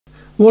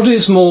What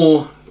is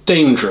more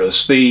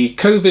dangerous, the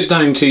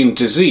COVID-19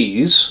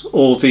 disease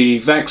or the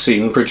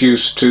vaccine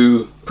produced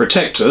to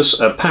protect us,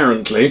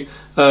 apparently,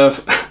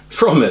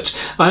 from it?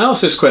 I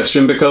ask this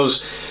question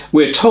because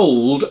we're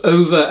told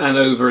over and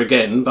over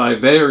again by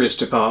various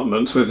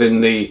departments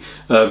within the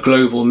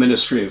global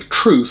Ministry of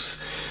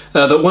Truth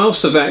that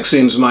whilst the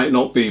vaccines might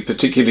not be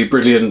particularly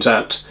brilliant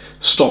at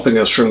stopping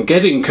us from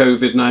getting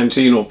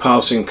COVID-19 or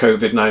passing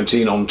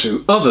COVID-19 on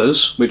to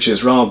others, which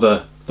is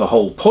rather the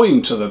whole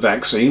point of a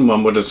vaccine,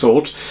 one would have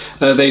thought,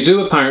 they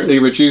do apparently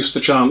reduce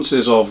the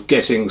chances of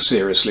getting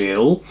seriously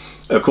ill,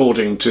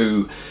 according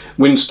to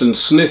Winston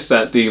Smith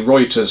at the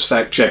Reuters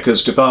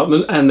fact-checkers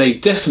department, and they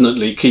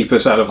definitely keep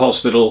us out of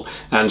hospital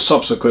and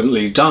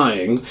subsequently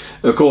dying,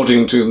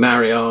 according to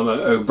Mariana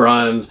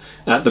O'Brien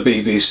at the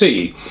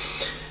BBC.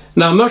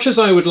 Now, much as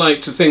I would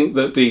like to think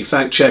that the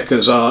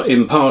fact-checkers are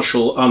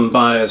impartial,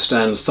 unbiased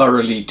and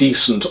thoroughly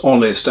decent,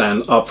 honest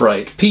and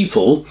upright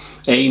people,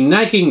 a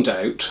nagging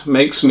doubt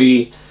makes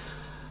me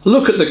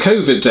look at the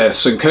COVID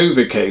deaths and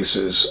COVID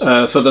cases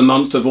for the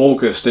month of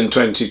August in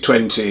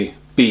 2020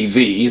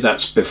 BV,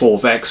 that's before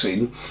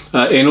vaccine,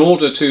 in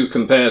order to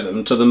compare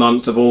them to the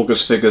month of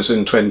August figures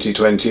in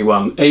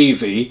 2021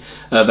 AV,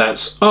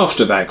 that's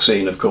after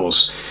vaccine of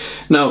course.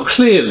 Now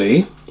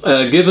clearly,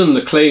 given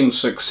the claimed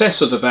success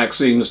of the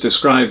vaccines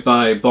described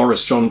by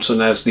Boris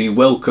Johnson as the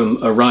welcome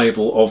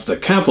arrival of the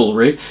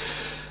cavalry,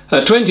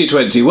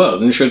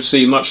 2021 should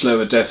see much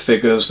lower death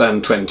figures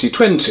than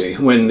 2020,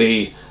 when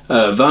the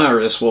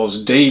virus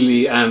was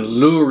daily and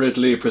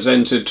luridly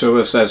presented to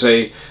us as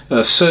a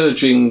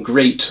surging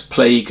great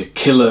plague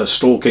killer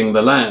stalking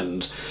the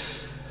land.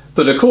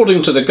 But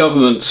according to the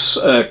government's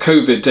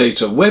COVID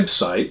data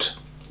website,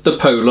 the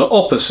polar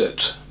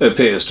opposite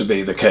appears to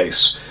be the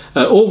case.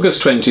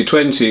 August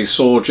 2020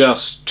 saw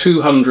just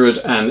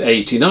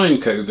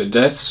 289 COVID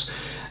deaths,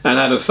 and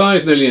out of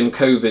 5 million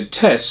COVID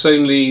tests,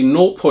 only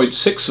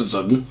 0.6 of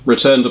them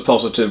returned a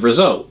positive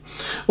result.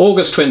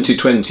 August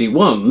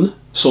 2021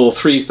 saw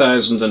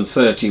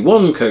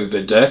 3,031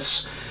 COVID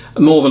deaths,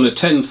 more than a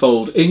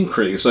tenfold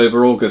increase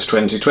over August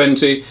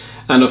 2020,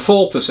 and a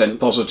 4%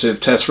 positive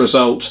test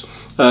result,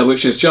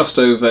 which is just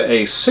over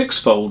a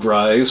six-fold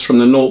rise from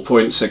the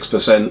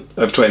 0.6%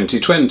 of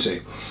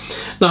 2020.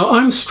 Now,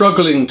 I'm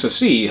struggling to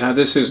see how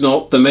this is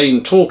not the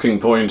main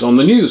talking point on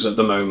the news at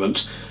the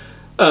moment,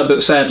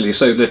 but sadly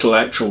so little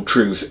actual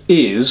truth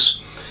is.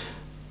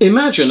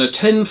 Imagine a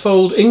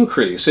tenfold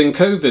increase in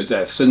COVID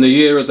deaths in the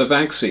year of the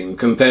vaccine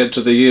compared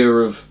to the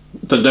year of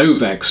the no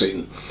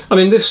vaccine. I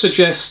mean, this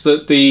suggests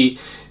that the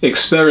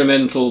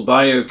experimental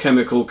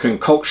biochemical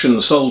concoction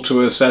sold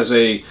to us as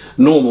a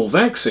normal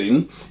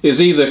vaccine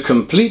is either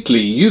completely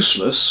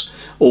useless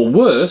or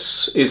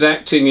worse, is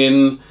acting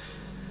in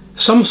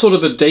some sort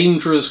of a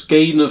dangerous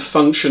gain of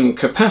function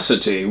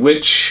capacity,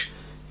 which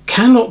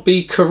cannot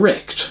be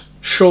correct,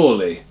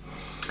 surely.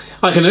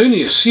 I can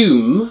only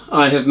assume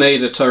I have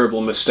made a terrible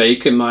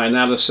mistake in my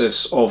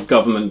analysis of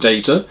government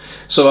data,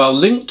 so I'll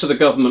link to the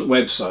government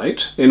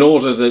website in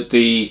order that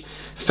the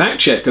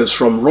fact-checkers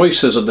from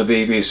Reuters and the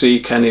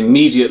BBC can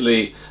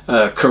immediately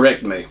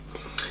correct me.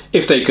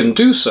 If they can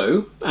do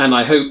so, and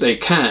I hope they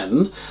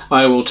can,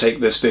 I will take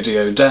this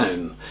video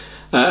down.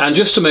 And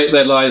just to make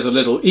their lives a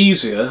little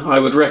easier, I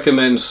would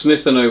recommend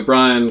Smith and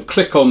O'Brien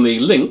click on the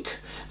link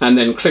and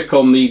then click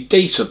on the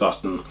data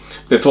button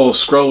before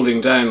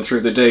scrolling down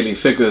through the daily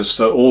figures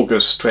for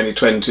August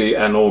 2020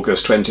 and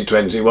August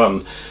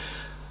 2021.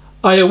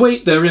 I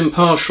await their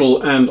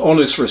impartial and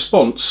honest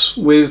response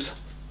with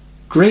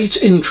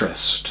great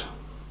interest.